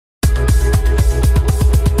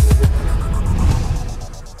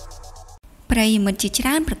ប្រិយមិត្តជាច្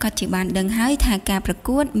រើនប្រកាសជាបានដឹងហើយថាការប្រ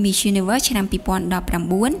កួត Miss Universe ឆ្នាំ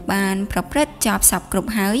 2019 បានប្រព្រឹត្តចប់សពគ្រប់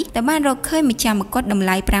ហើយតែបានរកឃើញម្ចាស់មកុដតម្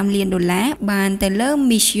លៃ$5 លានបានទៅលើ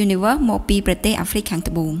Miss Universe មកពីប្រទេសអាហ្វ្រិកខាង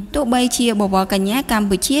ត្បូងទោះបីជាបវរកញ្ញាកម្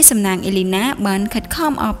ពុជាសំណាងអេលីណាបានខិត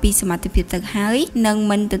ខំអស់ពីសមត្ថភាពទៅហើយនិង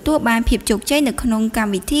មិនទទួលបានភាពជោគជ័យនៅក្នុងកម្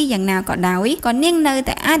មវិធីយ៉ាងណាក៏ដោយក៏នាងនៅ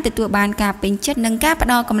តែអាចទទួលបានការពេញចិត្តនិងការផ្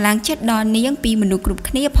ដល់កម្លាំងចិត្តដល់នាងពីមនុស្សគ្រប់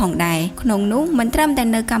គ្នាផងដែរក្នុងនោះមិនត្រឹមតែ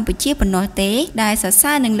នៅកម្ពុជាប៉ុណ្ណោះទេដែលសរ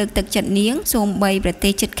សើរនិងលើកទឹកចិត្តនាងសូម្បីប្រទេ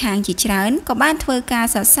សជិតខាងជាច្រើនក៏បានធ្វើការ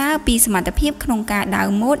សរសើរពីសមត្ថភាពក្នុងការដើរ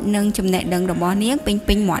ម៉ូដនិងចំណេះដឹងរបស់នាង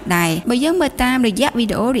ពេញមាត់ដែរបើយើងមើលតាមរយៈវី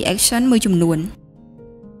ដេអូ reaction មួយចំនួន